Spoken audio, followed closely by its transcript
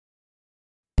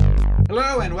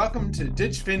Hello and welcome to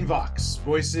DigFin VOX,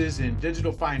 Voices in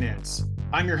Digital Finance.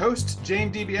 I'm your host,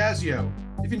 James DiBiasio.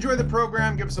 If you enjoy the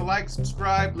program, give us a like,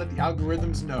 subscribe, let the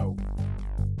algorithms know.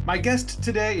 My guest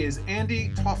today is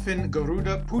Andi Taufan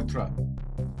Garuda Putra.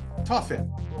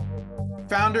 Taufan,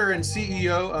 founder and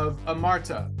CEO of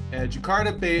Amartha, a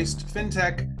Jakarta-based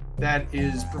fintech that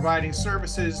is providing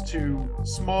services to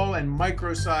small and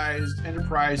micro-sized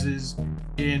enterprises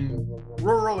in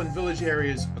rural and village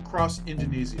areas across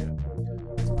Indonesia.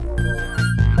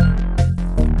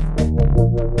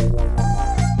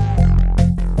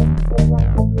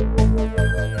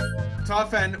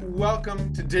 Taufan,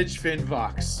 welcome to DigFin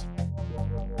VOX.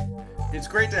 It's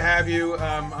great to have you.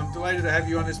 I'm delighted to have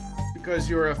you on this because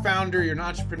you're a founder, you're an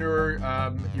entrepreneur,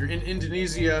 you're in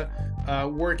Indonesia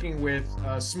working with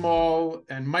small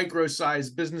and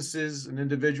micro-sized businesses and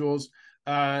individuals.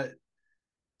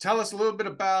 Tell us a little bit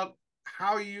about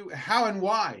how and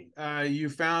why you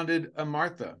founded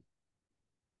Amartha.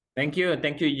 Thank you,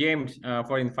 James,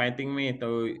 for inviting me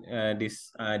to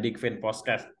this DigFin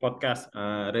podcast.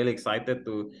 Really excited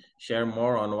to share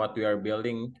more on what we are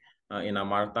building in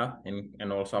Amartha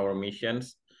and also our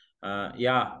missions.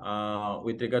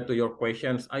 With regard to your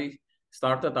questions, I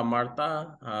started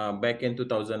Amartha back in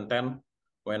 2010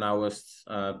 when I was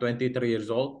 23 years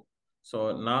old.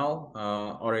 So now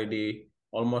already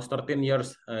almost 13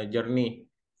 years journey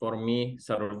for me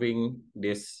serving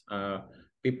this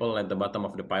people at the bottom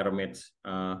of the pyramids.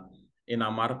 In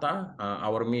Amartha,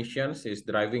 our missions is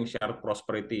driving shared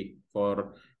prosperity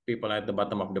for people at the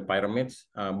bottom of the pyramids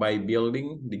by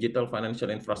building digital financial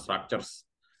infrastructures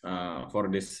for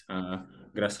this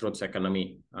grassroots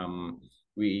economy.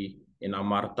 We in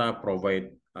Amartha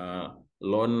provide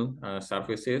loan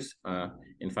services,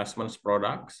 investments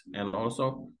products, and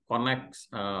also connects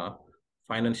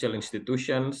financial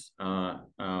institutions,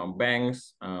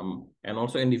 banks, and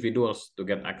also individuals to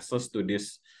get access to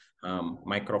these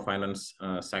microfinance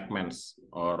segments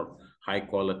or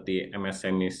high-quality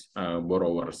MSMEs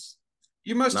borrowers.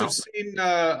 You must have seen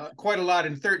quite a lot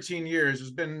in 13 years.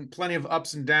 There's been plenty of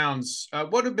ups and downs.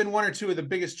 What have been one or two of the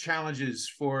biggest challenges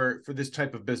for this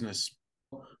type of business?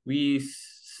 We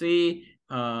see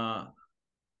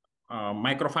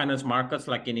microfinance markets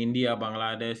like in India,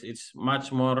 Bangladesh, it's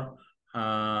much more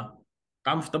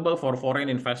comfortable for foreign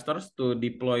investors to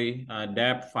deploy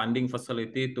debt funding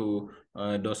facility to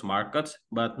those markets,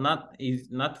 but not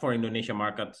for Indonesia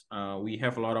markets. We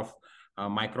have a lot of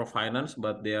microfinance,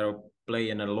 but they play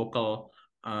in a local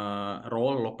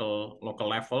role, local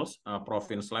levels,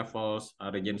 province levels,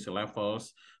 regency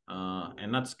levels, and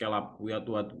not scale up.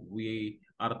 What we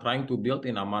are trying to build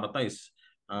in Amartha is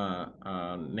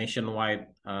nationwide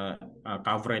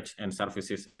coverage and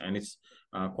services, and it's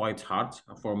quite hard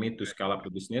for me to scale up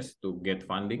the business to get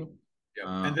funding.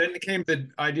 And then it came the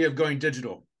idea of going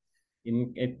digital.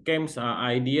 It came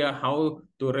idea how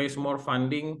to raise more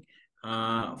funding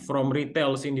from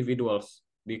retail individuals,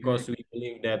 because we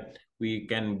believe that we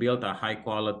can build a high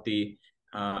quality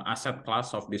asset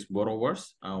class of these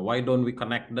borrowers. Why don't we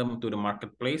connect them to the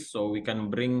marketplace so we can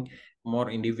bring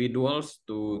more individuals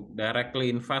to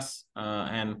directly invest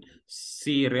and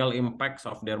see real impacts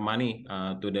of their money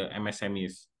to the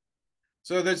MSMEs.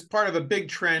 So there's part of a big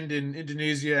trend in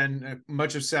Indonesia and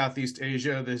much of Southeast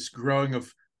Asia, this growing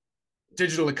of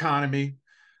digital economy,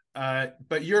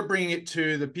 but you're bringing it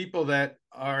to the people that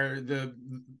are the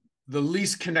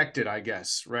least connected, I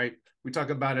guess, right? We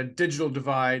talk about a digital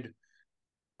divide.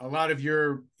 A lot of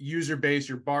your user base,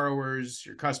 your borrowers,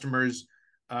 your customers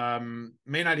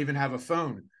may not even have a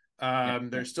phone.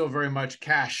 They're still very much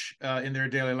cash in their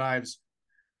daily lives.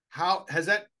 How has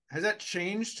that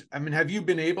changed? I mean, have you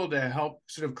been able to help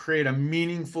sort of create a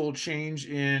meaningful change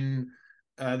in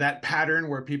that pattern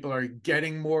where people are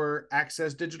getting more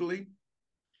access digitally?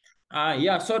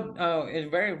 So it's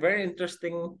very, very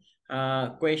interesting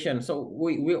question. So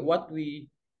what we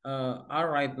are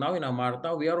right now in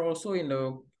Amartha, we are also in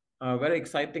a very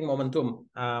exciting momentum.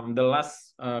 The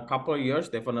last couple of years,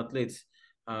 definitely it's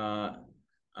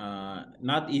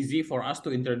not easy for us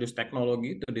to introduce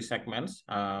technology to these segments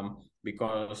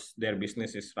because their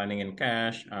business is running in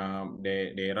cash.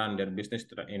 They run their business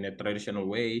in a traditional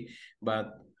way.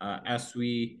 But as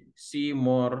we see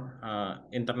more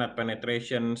internet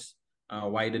penetrations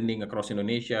widening across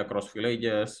Indonesia, across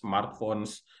villages,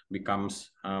 smartphones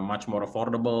becomes much more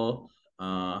affordable.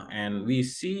 And we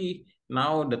see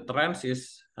now the trends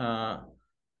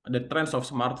of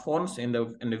smartphones in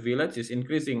the village is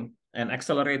increasing and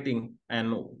accelerating,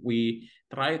 and we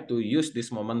try to use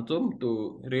this momentum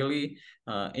to really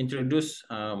introduce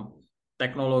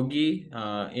technology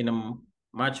in a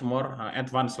much more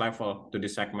advanced level to the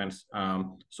segments.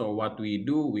 So what we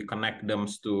do, we connect them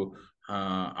to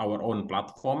our own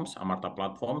platforms, Amartha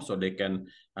platform, so they can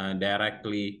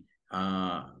directly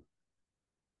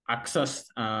access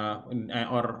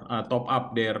or top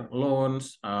up their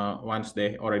loans once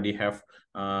they already have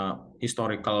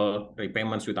historical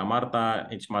repayments with Amartha.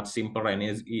 It's much simpler and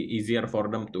is easier for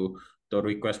them to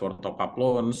request for top up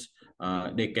loans.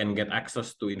 They can get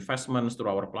access to investments through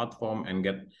our platform and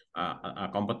get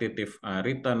competitive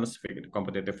returns,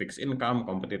 competitive fixed income,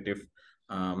 competitive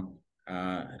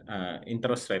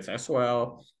interest rates as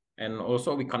well. And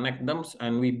also we connect them,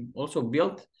 and we also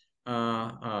build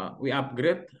we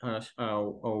upgrade,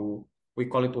 we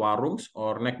call it warungs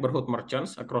or neighborhood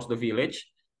merchants across the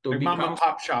village to Like become mom and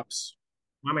pop shops.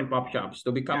 mom and pop shops,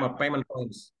 to become a payment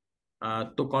points,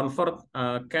 to convert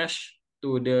cash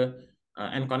to the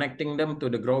and connecting them to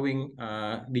the growing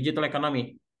digital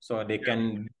economy, so they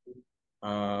can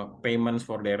payments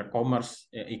for their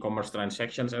e-commerce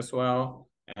transactions as well,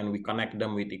 and we connect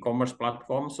them with e-commerce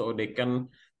platforms so they can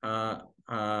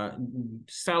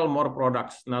sell more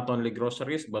products, not only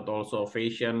groceries but also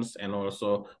fashions and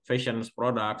also fashions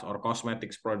products or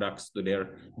cosmetics products to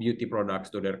their beauty products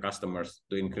to their customers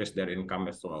to increase their income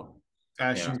as well.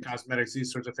 Fashion, cosmetics,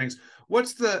 these sorts of things. What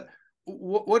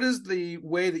is the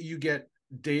way that you get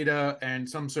data and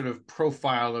some sort of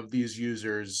profile of these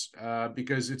users?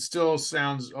 Because it still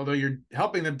sounds, although you're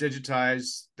helping them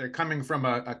digitize, they're coming from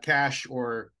a cash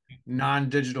or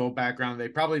non-digital background. They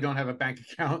probably don't have a bank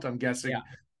account, I'm guessing.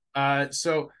 But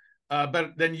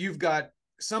then you've got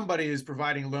somebody is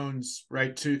providing loans,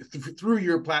 right, through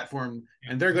your platform,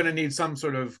 and they're going to need some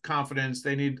sort of confidence.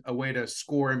 They need a way to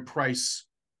score and price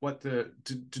what to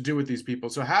do with these people.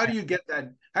 So how do you get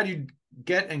that? How do you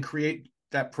get and create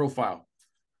that profile?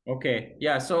 Okay,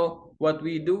 yeah. So what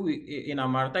we do in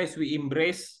Amartha is we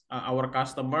embrace our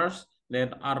customers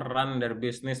that are run their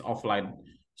business offline.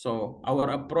 So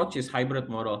our approach is hybrid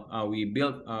model. We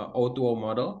build O2O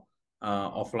model,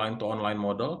 offline to online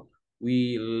model.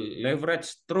 We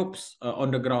leverage troops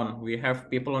on the ground. We have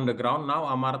people on the ground now.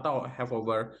 Amartha have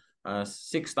over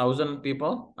 6,000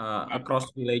 people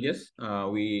across villages.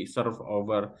 We serve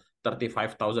over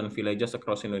 35,000 villages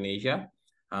across Indonesia,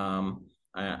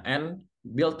 and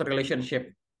build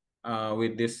relationship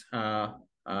with this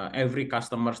every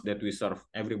customers that we serve,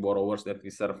 every borrowers that we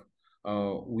serve.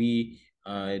 We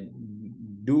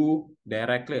do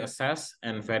directly assess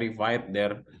and verify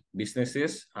their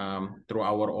businesses through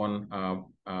our own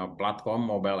platform,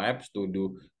 mobile apps, to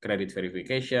do credit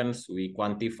verifications. We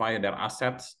quantify their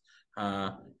assets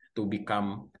to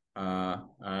become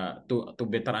to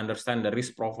better understand the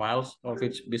risk profiles of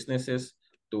each businesses,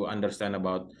 to understand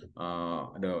about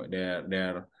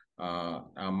their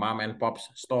mom and pop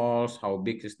stores, how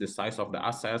big is the size of the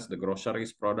assets, the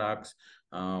groceries products.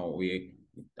 We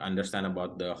understand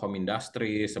about the home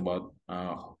industries, about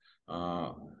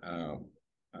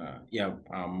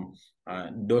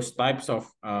those types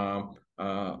of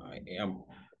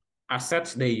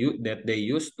assets that they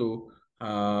use to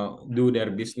do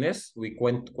their business. We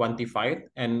quantify it,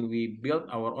 and we build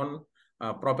our own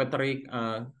proprietary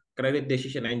credit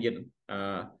decision engine,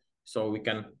 so we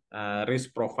can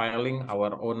risk profiling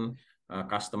our own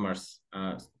customers,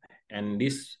 and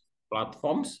these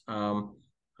platforms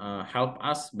help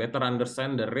us better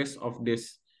understand the risk of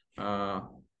this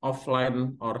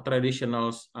offline or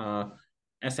traditional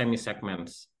SME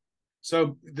segments.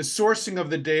 So the sourcing of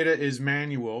the data is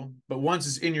manual, but once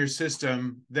it's in your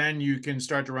system, then you can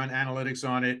start to run analytics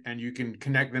on it, and you can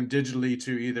connect them digitally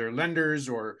to either lenders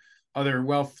or other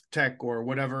wealth tech or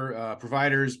whatever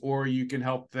providers, or you can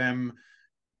help them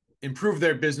improve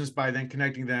their business by then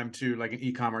connecting them to like an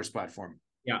e-commerce platform.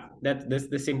 Yeah, that's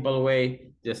the simple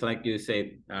way. Just like you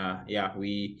said,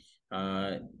 we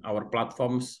our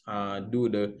platforms do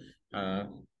the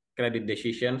credit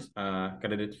decisions,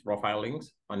 credit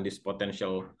profilings on these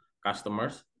potential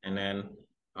customers, and then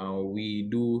we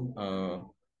do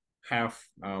have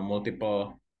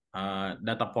multiple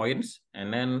data points,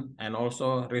 and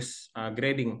also risk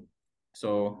grading.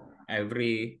 So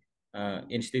every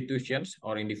institutions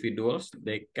or individuals,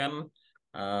 they can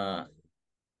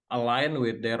align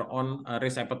with their own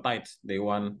risk appetites. They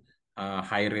want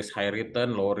high risk, high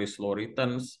return, low risk, low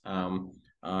returns.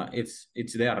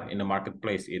 It's there in the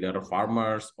marketplace, either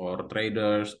farmers or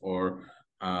traders or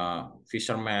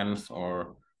fishermen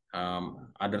or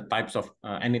other types of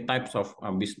any types of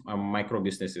micro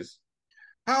businesses.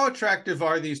 How attractive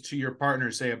are these to your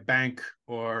partners, say a bank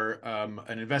or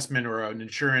an investment or an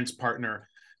insurance partner?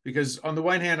 Because on the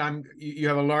one hand, you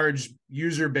have a large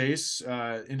user base.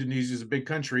 Indonesia is a big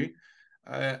country.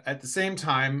 At the same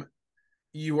time,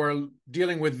 you are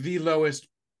dealing with the lowest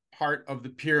part of the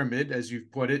pyramid, as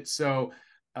you've put it. So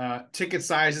ticket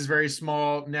size is very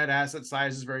small, net asset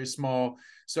size is very small.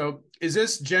 So is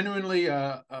this genuinely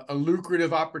a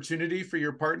lucrative opportunity for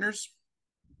your partners?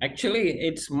 Actually,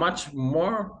 it's much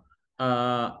more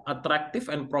attractive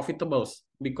and profitable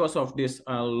because of this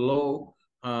low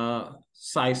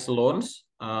size loans.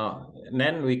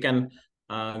 Then we can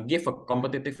give a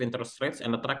competitive interest rates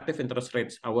and attractive interest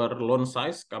rates. Our loan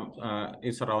size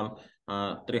is around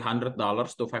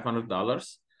 $300 to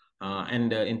 $500,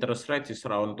 and the interest rate is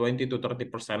around 20 to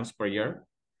 30% per year.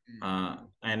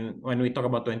 And when we talk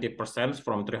about 20%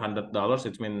 from $300,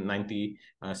 it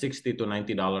means 60 to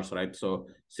 $90, right? So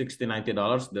 $60,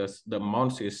 $90, the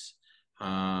amount is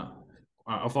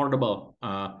affordable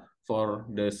for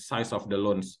the size of the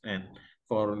loans and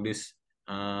for this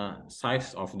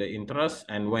size of the interest.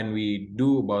 And when we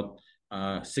do about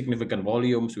significant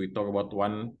volumes, we talk about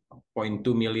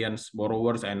 1.2 million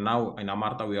borrowers, and now in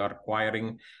Amartha we are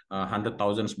acquiring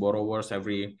 100,000 borrowers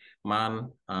every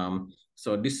month.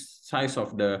 So this size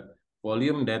of the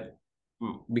volume that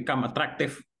become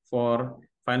attractive for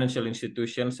financial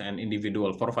institutions and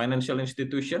individual. For financial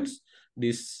institutions,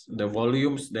 the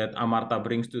volumes that Amartha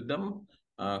brings to them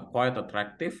quite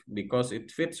attractive because it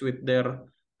fits with their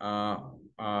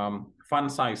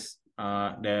fund size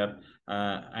there,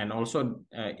 and also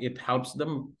it helps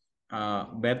them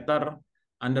better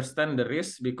understand the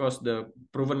risk because the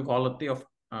proven quality of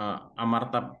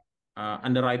Amartha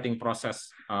underwriting process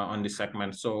on this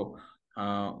segment. So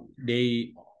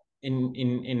they in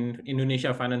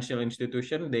Indonesia financial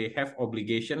institution, they have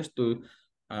obligations to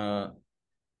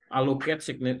allocate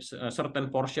certain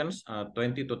portions,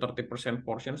 20 to 30%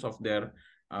 portions of their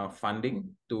funding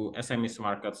to SMEs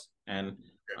markets. And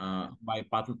by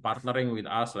partnering with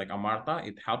us like Amartha,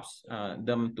 it helps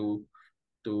them to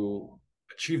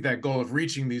achieve that goal of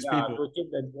reaching these people. To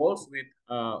achieve that goals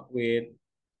with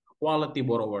quality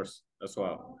borrowers as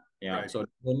well. Yeah, right. So they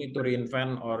don't need to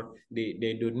reinvent, or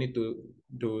they don't need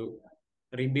to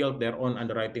rebuild their own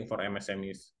underwriting for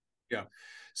MSMEs. Yeah.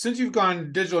 Since you've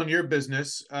gone digital in your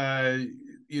business, and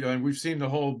we've seen the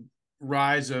whole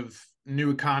rise of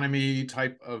new economy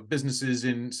type of businesses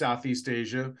in Southeast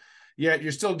Asia, yet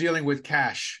you're still dealing with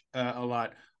cash a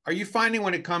lot. Are you finding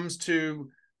when it comes to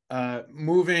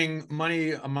moving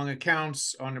money among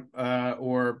accounts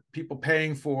or people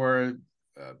paying for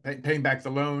paying back the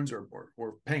loans or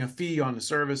paying a fee on the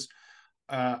service,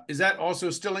 is that also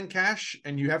still in cash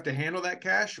and you have to handle that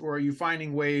cash, or are you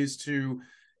finding ways to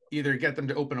either get them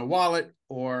to open a wallet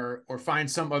or find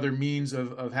some other means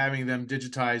of having them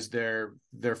digitize their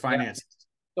finances?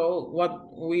 Yeah. So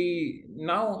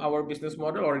now our business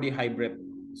model already hybrid.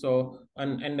 So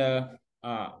and the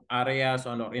areas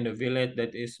in the village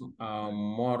that is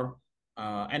more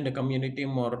and the community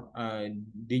more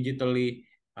digitally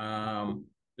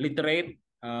literate,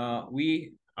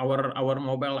 our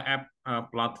mobile app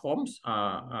platforms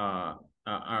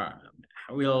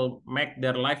will make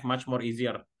their life much more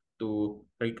easier to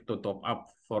top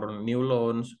up for new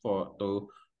loans, to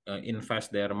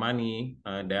invest their money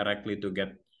directly to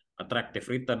get attractive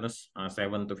returns,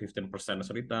 7 to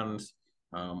 15% returns,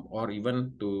 or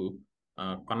even to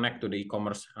connect to the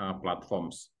e-commerce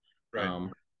platforms. Right.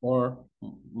 Or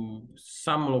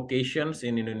some locations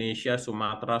in Indonesia,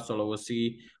 Sumatra,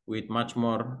 Sulawesi, with much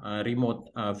more remote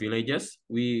villages,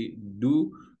 we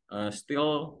do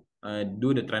still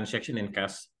do the transaction in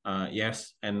cash.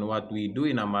 Yes, and what we do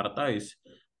in Amartha is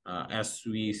as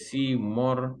we see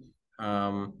more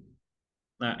and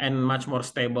much more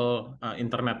stable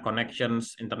internet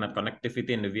connectivity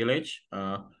in the village,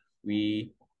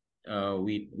 we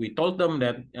told them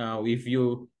that if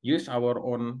you use our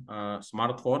own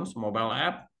smartphones, mobile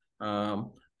app,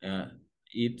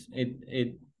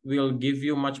 it will give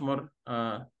you much more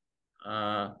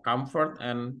comfort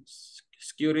and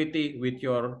security with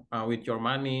your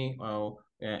money,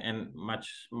 and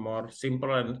much more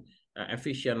simple and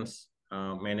efficient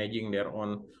managing their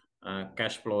own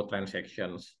cash flow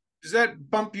transactions. Does that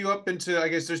bump you up into, I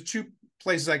guess there's two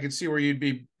places I could see where you'd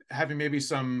be having maybe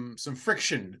some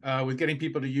friction with getting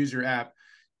people to use your app.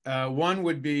 One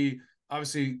would be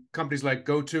obviously companies like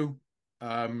GoTo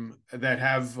that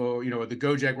have the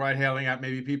Gojek ride hailing app.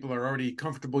 Maybe people are already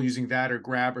comfortable using that, or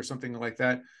Grab or something like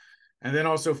that. And then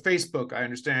also Facebook, I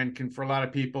understand, for a lot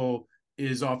of people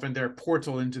is often their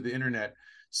portal into the internet.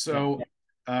 So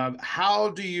how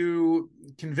do you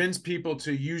convince people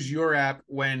to use your app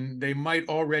when they might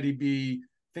already be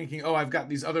thinking, oh, I've got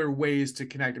these other ways to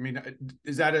connect? I mean,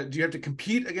 do you have to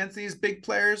compete against these big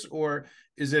players, or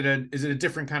is it a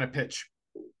different kind of pitch?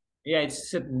 Yeah,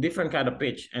 it's a different kind of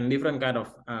pitch and different kind of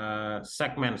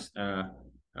segments.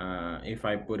 If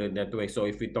I put it that way. So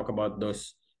if we talk about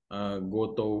those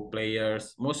go-to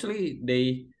players, mostly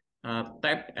they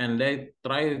tap and they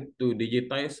try to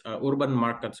digitize urban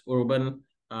markets, urban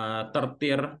third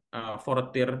tier,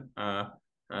 fourth tier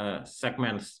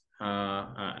segments.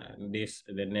 This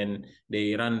then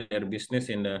they run their business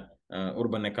in the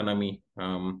urban economy.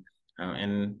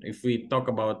 And if we talk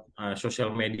about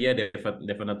social media,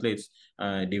 definitely it's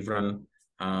different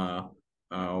uh,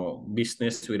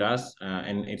 business with us,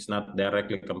 and it's not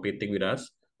directly competing with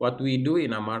us. What we do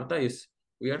in Amartha is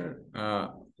we are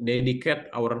dedicate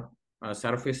our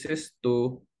services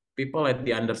to people at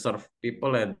the underserved,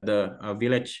 people at the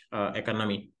village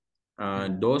economy,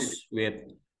 those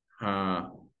uh,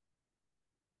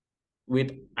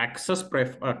 with access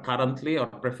currently or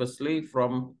previously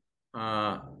from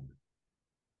uh,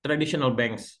 traditional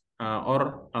banks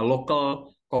or a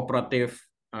local cooperative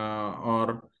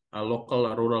or a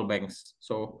local rural banks.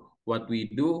 So what we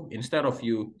do, instead of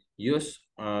you use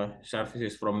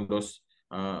services from those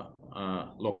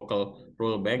local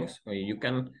rural banks, you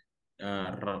can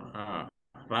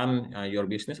run your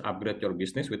business, upgrade your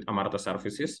business with Amartha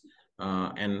services,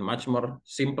 and much more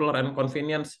simpler and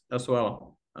convenient as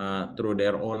well through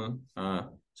their own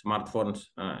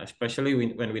smartphones, especially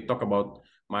when we talk about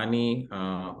money,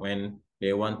 when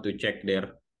they want to check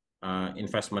their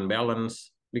investment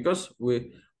balance, because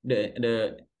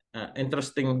the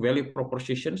interesting value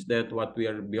propositions that what we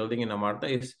are building in Amartha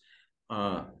is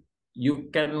uh, you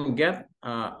can get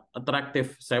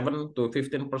attractive 7 to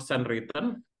 15%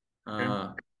 return. Okay.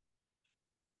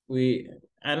 We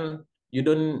and you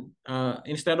don't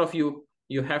instead of you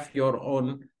have your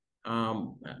own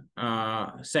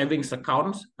savings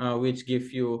accounts which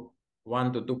give you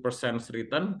 1 to 2%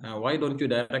 return. Why don't you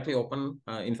directly open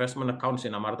investment accounts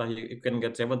in Amartha? You can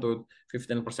get 7 to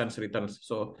 15% returns.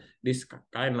 So this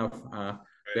kind of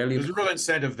value. There's a real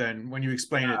incentive then when you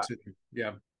explain it to them.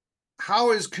 Yeah.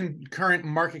 How is current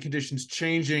market conditions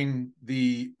changing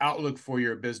the outlook for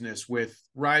your business with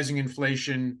rising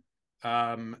inflation?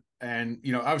 And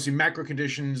obviously macro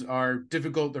conditions are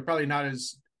difficult. They're probably not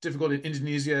as difficult in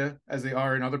Indonesia as they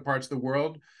are in other parts of the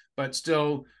world, but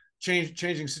still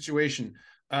changing situation.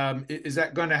 Is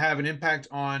that going to have an impact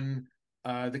on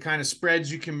the kind of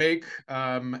spreads you can make,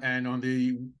 and on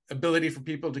the ability for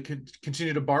people to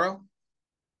continue to borrow?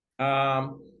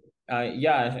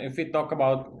 Yeah, if we talk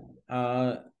about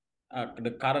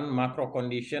the current macro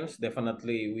conditions,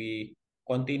 definitely we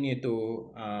continue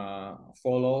to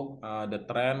follow the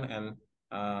trend and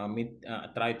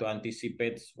try to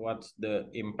anticipate what's the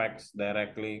impacts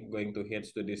directly going to hit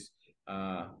to this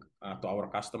to our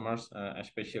customers,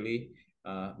 especially.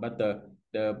 But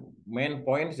the main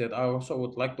points that I also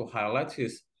would like to highlight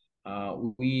is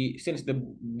we since the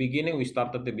beginning we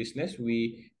started the business,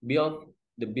 we built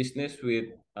the business with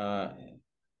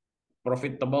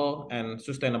profitable and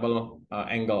sustainable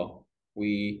angle.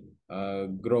 We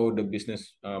grow the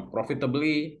business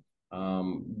profitably.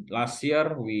 Last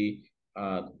year,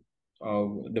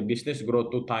 the business grow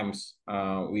 2 times.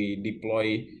 We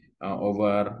deploy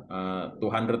over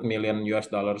 200 million US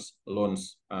dollars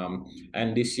loans.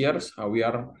 And this year, we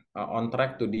are on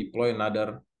track to deploy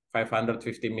another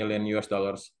 550 million US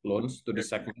dollars loans to this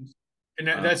segment. And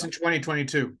that's in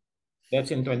 2022.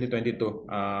 That's in 2022,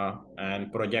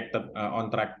 and projected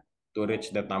on track to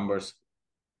reach that numbers.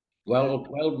 Well,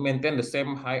 maintain the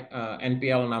same high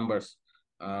NPL numbers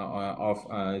of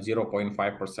 0.5%.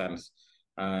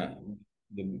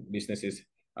 The business is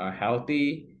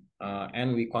healthy,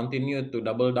 and we continue to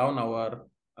double down our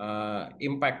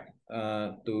impact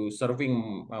to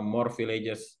serving more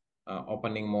villages,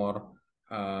 opening more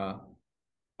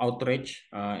outreach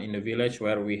in the village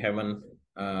where we haven't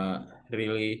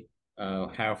really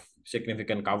have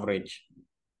significant coverage.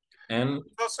 And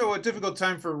it's also a difficult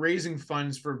time for raising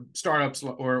funds for startups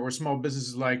or small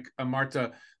businesses like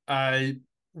Amartha.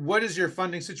 What is your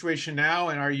funding situation now?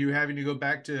 And are you having to go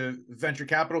back to venture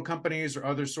capital companies or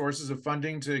other sources of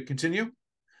funding to continue?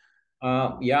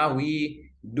 Yeah,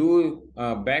 we do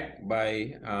back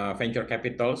by venture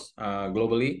capitals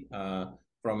globally.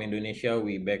 From Indonesia,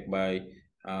 we back by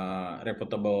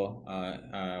reputable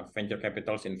venture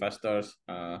capitals investors.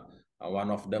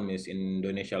 One of them is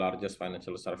Indonesia largest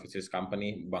financial services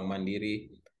company, Bank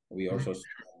Mandiri. We also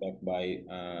backed by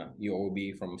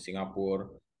UOB from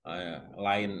Singapore,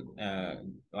 Line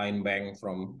Bank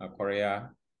from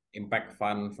Korea, Impact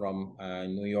Fund from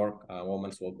New York,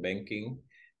 Women's World Banking.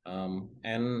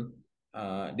 And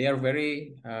they are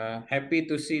very happy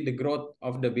to see the growth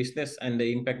of the business and the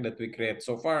impact that we create.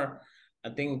 So far,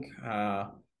 I think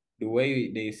the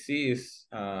way they see is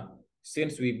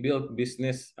since we build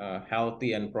business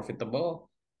healthy and profitable,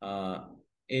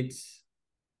 it's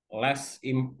less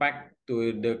impact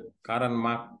to the current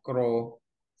macro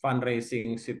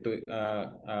fundraising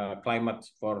climate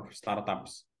for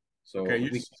startups. Okay,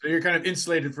 So we so you're kind of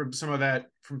insulated from some of that,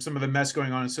 from some of the mess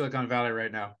going on in Silicon Valley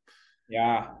right now.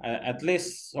 Yeah, at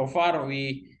least so far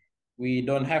we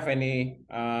don't have any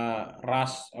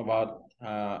rush about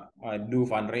do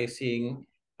fundraising.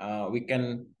 We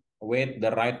can wait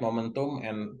the right momentum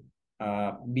and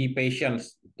be patient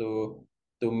to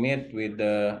meet with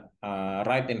the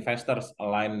right investors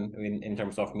aligned in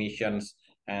terms of missions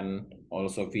and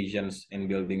also visions in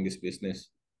building this business.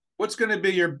 What's going to be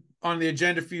your on the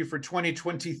agenda for you for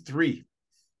 2023?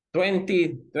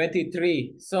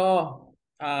 2023. So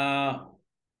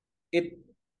it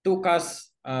took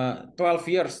us 12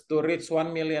 years to reach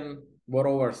 1 million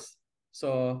borrowers.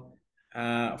 So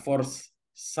for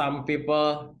some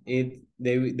people, they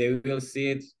will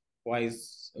see it why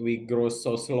we grow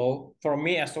so slow. For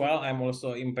me as well, I'm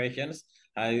also impatient.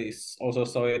 I also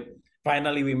saw it.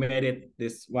 Finally, we made it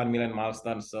this 1 million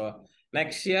milestone. So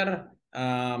next year,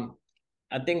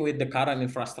 I think with the current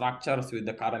infrastructures, with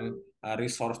the current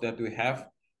resource that we have,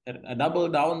 a double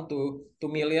down to 2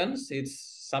 millions,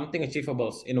 it's something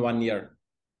achievable in 1 year.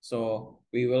 So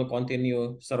we will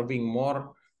continue serving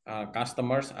more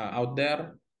customers out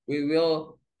there. We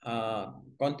will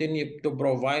continue to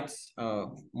provide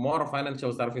more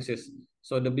financial services.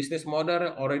 So the business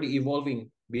model already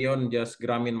evolving beyond just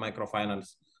Grameen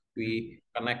microfinance. We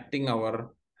connecting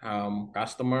our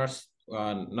customers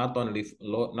not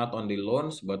only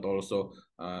loans but also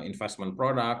investment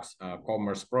products,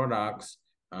 commerce products.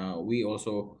 We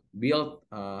also build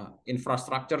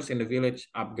infrastructures in the village,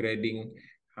 upgrading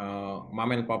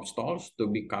mom and pop stalls to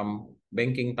become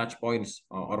banking touch points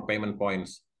or payment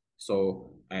points.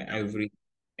 So every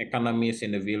economies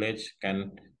in the village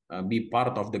can be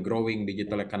part of the growing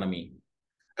digital economy.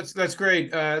 That's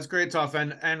great. That's great,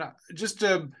 Taufan. And just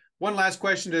one last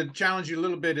question to challenge you a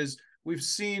little bit is we've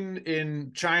seen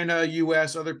in China,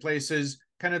 US, other places,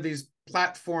 kind of these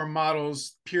platform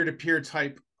models, peer-to-peer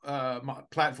type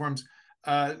platforms.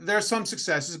 There are some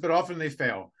successes, but often they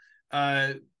fail.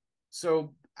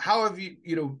 So how have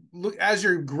you look as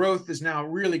your growth is now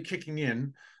really kicking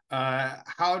in,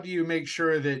 how do you make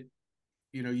sure that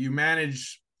you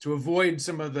manage to avoid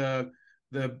some of the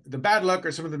bad luck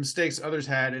or some of the mistakes others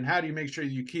had, and how do you make sure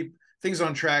you keep things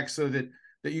on track so that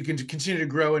you can continue to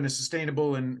grow in a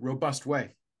sustainable and robust way?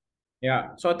 Yeah,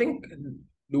 so I think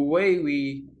the way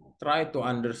we try to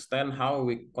understand how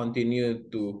we continue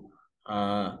to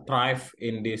thrive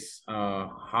in this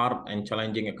hard and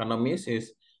challenging economies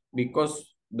is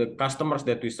because the customers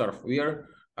that we serve. We are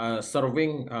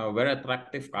serving very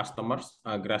attractive customers,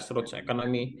 grassroots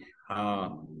economy,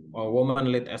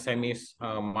 woman-led SMEs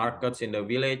markets in the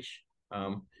village.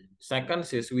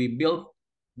 Second is we build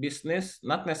business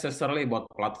not necessarily about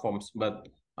platforms, but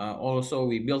also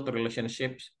we build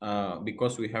relationships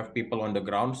because we have people on the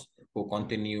grounds who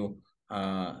continue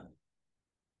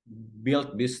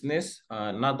build business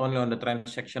not only on the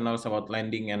transactionals about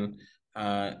lending and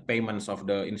payments of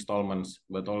the installments,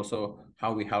 but also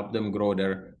how we help them grow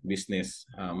their business.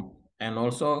 And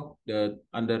also the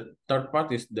third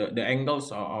part is the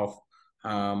angles of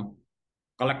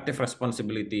collective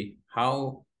responsibility,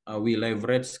 how we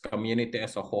leverage community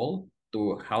as a whole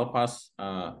to help us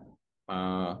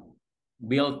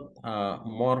build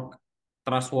more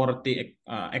trustworthy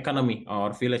economy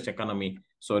or village economy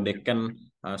so they can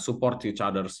support each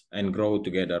others and grow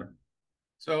together.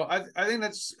 So I think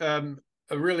that's a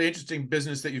really interesting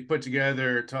business that you've put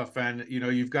together, Taufan.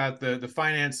 You've got the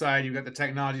finance side, you've got the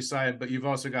technology side, but you've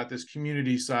also got this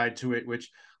community side to it,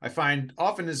 which I find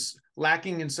often is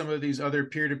lacking in some of these other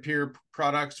peer-to-peer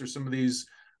products or some of these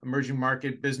emerging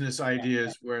market business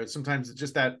ideas, where sometimes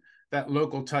just that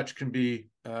local touch can be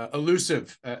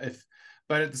elusive.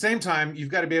 But at the same time, you've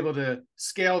got to be able to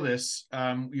scale this.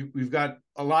 We've got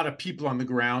a lot of people on the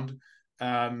ground.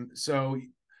 So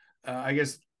I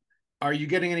guess, are you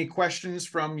getting any questions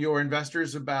from your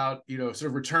investors about sort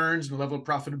of returns and the level of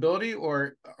profitability,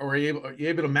 or are you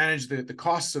able to manage the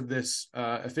costs of this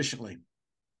efficiently?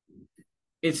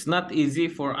 It's not easy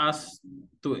for us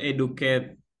to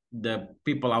educate the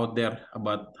people out there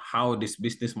about how this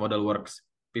business model works.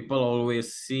 People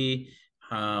always see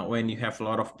when you have a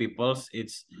lot of people,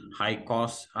 it's high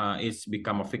cost, it's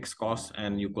become a fixed cost,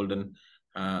 and you couldn't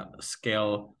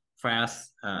scale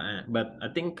fast. But I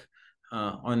think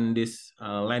on this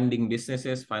lending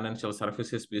businesses, financial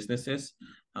services businesses,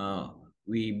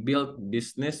 we build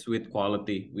business with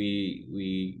quality.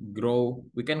 We grow.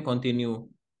 We can continue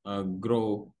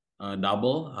grow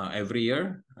double every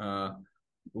year.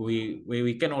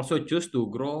 We can also choose to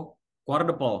grow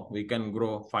quadruple. We can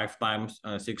grow 5 times,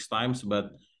 6 times,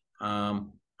 but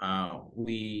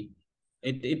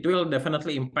it will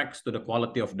definitely impacts to the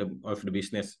quality of the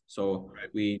business. So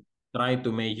we try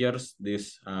to measure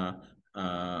this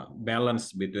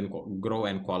balance between grow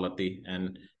and quality,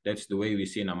 and that's the way we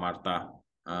see in Amartha.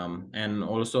 And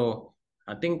also,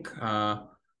 I think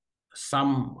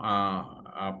some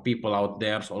people out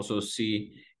there also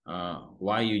see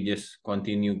why you just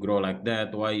continue grow like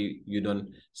that, why you don't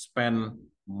spend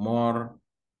more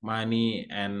money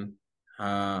and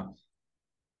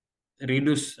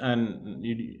reduce and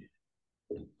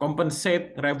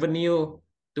compensate revenue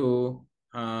to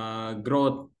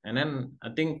growth. And then I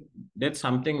think that's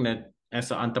something that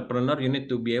as an entrepreneur you need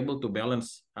to be able to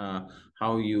balance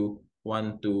how you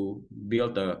want to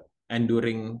build a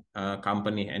enduring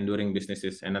company, enduring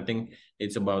businesses. And I think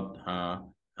it's about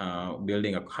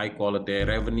building a high quality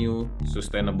revenue,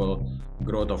 sustainable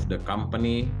growth of the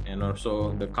company, and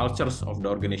also the cultures of the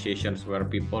organizations where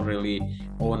people really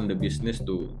own the business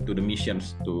to the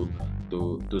missions, to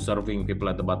serving people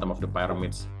at the bottom of the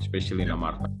pyramids, especially in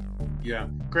Amartha. Yeah,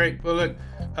 great. Well, look,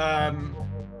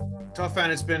 Taufan,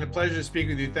 it's been a pleasure to speak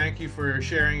with you. Thank you for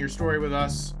sharing your story with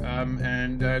us,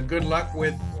 and good luck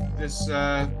with this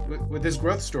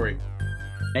growth story.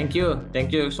 Thank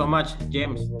you so much,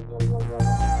 James.